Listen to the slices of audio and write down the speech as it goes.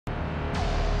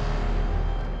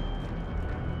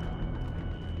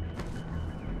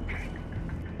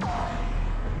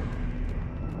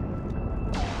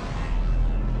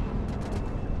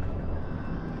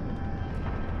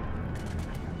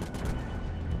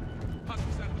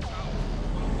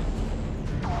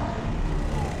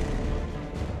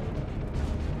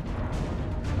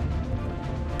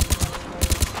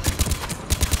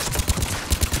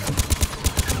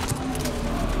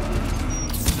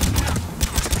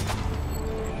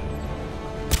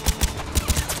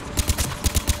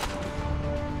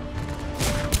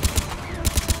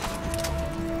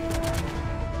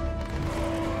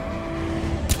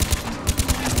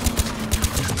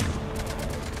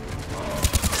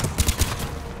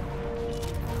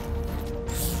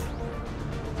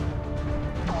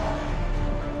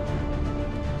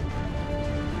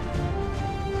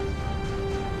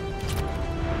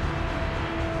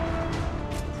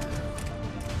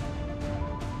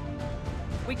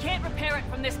We can't repair it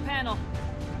from this panel.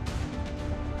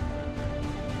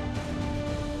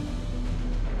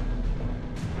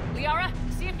 Liara,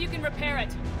 see if you can repair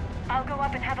it. I'll go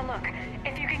up and have a look.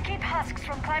 If you can keep husks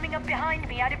from climbing up behind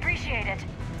me, I'd appreciate it.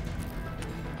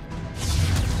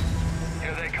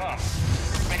 Here they come.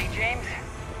 Ready, James?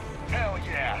 Hell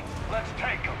yeah. Let's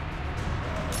take them.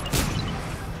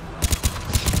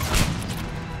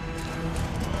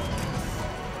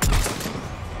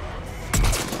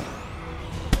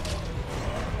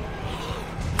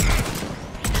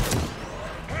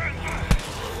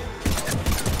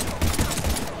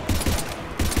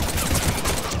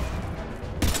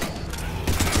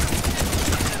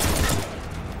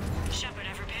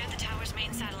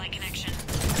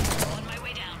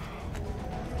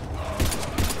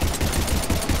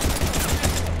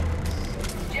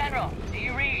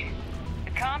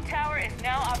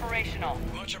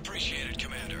 Much appreciated,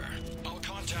 Commander. I'll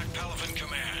contact Palaven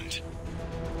Command.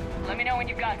 Let me know when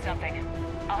you've got something.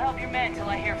 I'll help your men till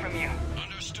I hear from you.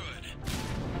 Understood.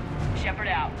 Shepard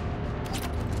out.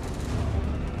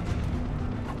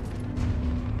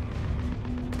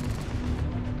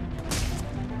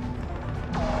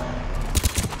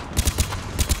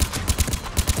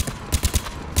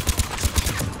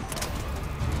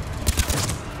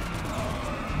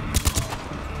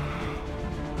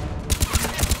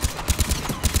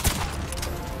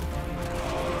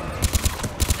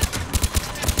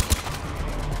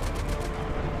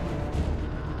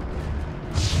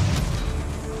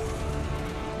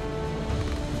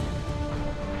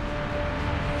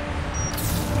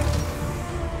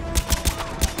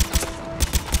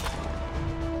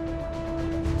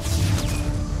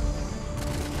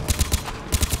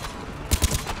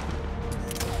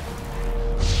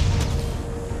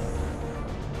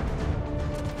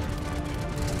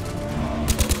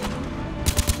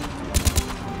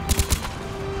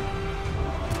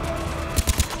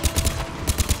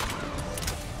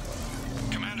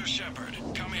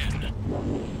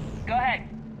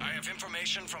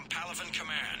 From Palaven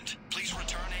Command. Please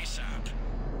return ASAP.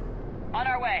 On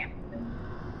our way.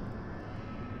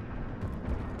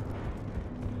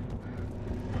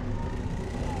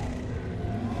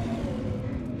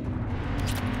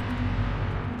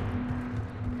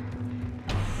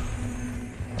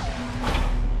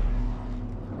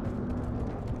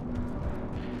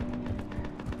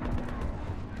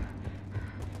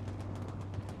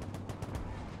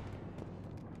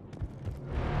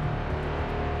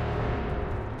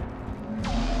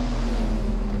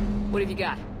 What have you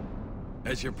got?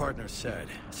 As your partner said,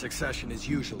 succession is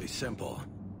usually simple.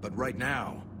 But right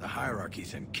now, the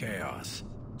hierarchy's in chaos.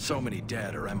 So many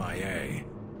dead or MIA.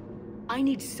 I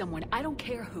need someone, I don't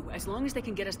care who, as long as they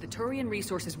can get us the Turian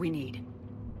resources we need.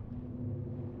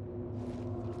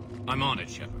 I'm on it,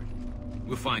 Shepard.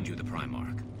 We'll find you the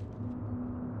Primarch.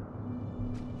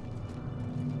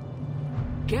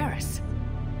 Garrus.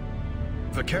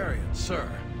 Vicarian, sir.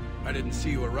 I didn't see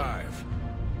you arrive.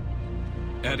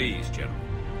 At ease, General.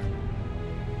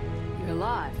 You're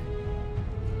alive.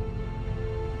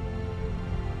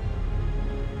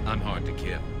 I'm hard to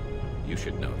kill. You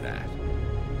should know that.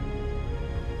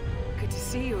 Good to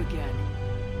see you again.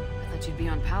 I thought you'd be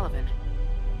on Palaven.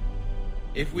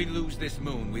 If we lose this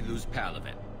moon, we lose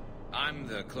Palaven. I'm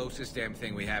the closest damn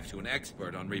thing we have to an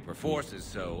expert on Reaper forces,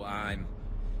 so I'm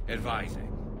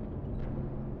advising.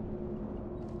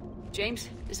 James,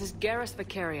 this is Garrus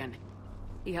Vicarian.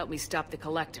 He helped me stop the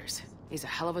Collectors. He's a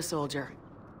hell of a soldier.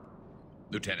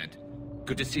 Lieutenant,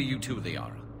 good to see you too,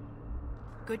 Liara.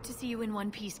 Good to see you in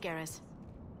one piece, Garrus.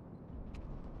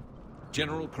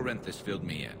 General Corinthus filled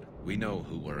me in. We know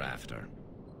who we're after.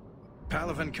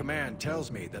 Palaven Command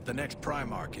tells me that the next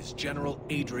Primarch is General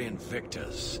Adrian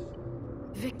Victus.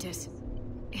 Victus?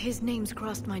 His name's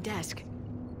crossed my desk.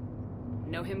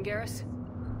 Know him, Garrus?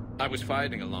 I was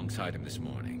fighting alongside him this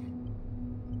morning.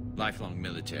 Lifelong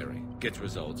military, gets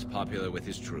results, popular with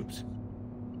his troops.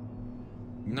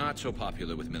 Not so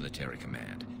popular with military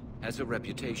command. Has a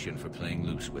reputation for playing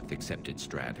loose with accepted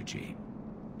strategy.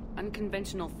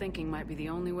 Unconventional thinking might be the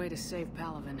only way to save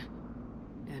Palaven.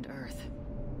 And Earth.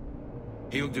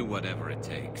 He'll do whatever it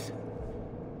takes.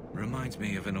 Reminds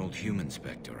me of an old human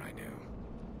Spectre I knew.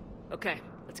 Okay,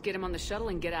 let's get him on the shuttle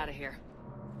and get out of here.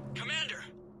 Commander!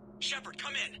 Shepard,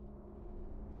 come in!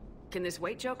 Can this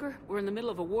wait, Joker? We're in the middle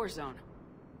of a war zone.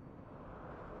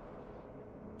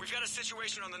 We've got a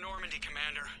situation on the Normandy,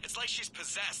 Commander. It's like she's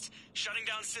possessed. Shutting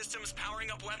down systems,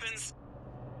 powering up weapons.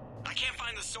 I can't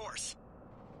find the source.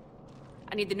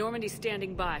 I need the Normandy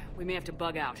standing by. We may have to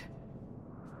bug out.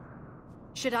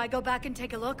 Should I go back and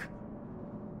take a look?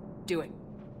 Do it.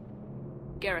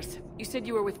 Garrus, you said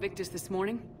you were with Victus this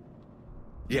morning?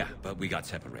 Yeah, but we got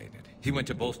separated. He went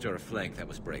to bolster a flank that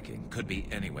was breaking. Could be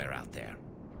anywhere out there.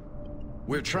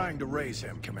 We're trying to raise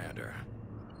him, Commander.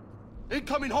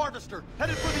 Incoming harvester,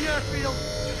 headed for the airfield.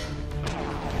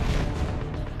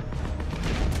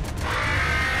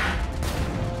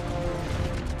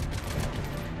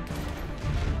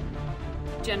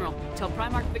 General, tell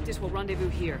Primarch Victus we'll rendezvous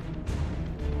here.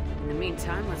 In the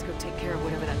meantime, let's go take care of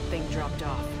whatever that thing dropped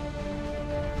off.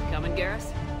 Coming,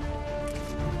 Garrus?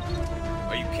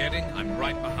 Are you kidding? I'm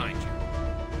right behind you.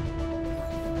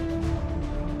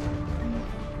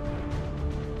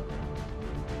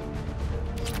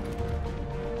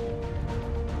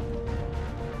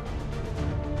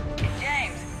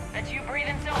 James, that's you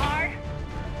breathing so hard?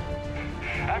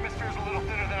 Atmosphere's a little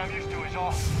thinner than I'm used to, is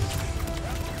all.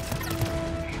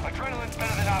 Adrenaline's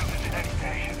better than oxygen any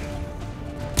day.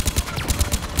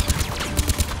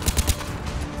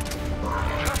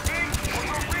 Justine,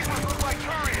 those reapers look like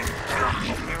Turians.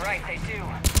 You're right, they do.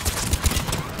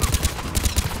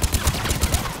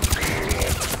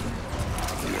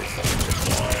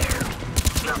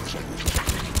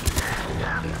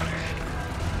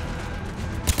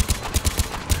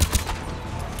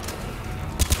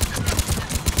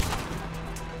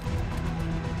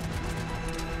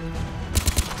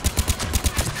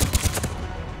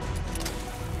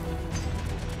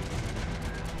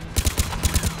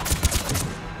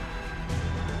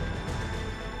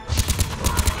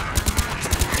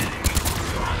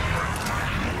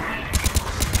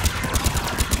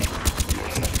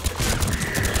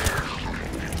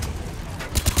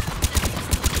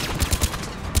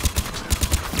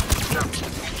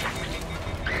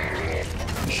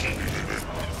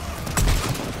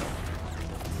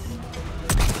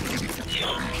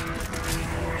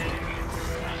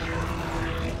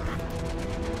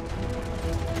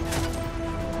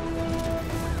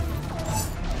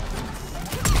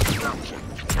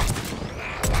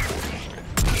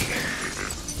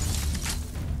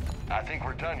 I think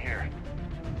we're done here.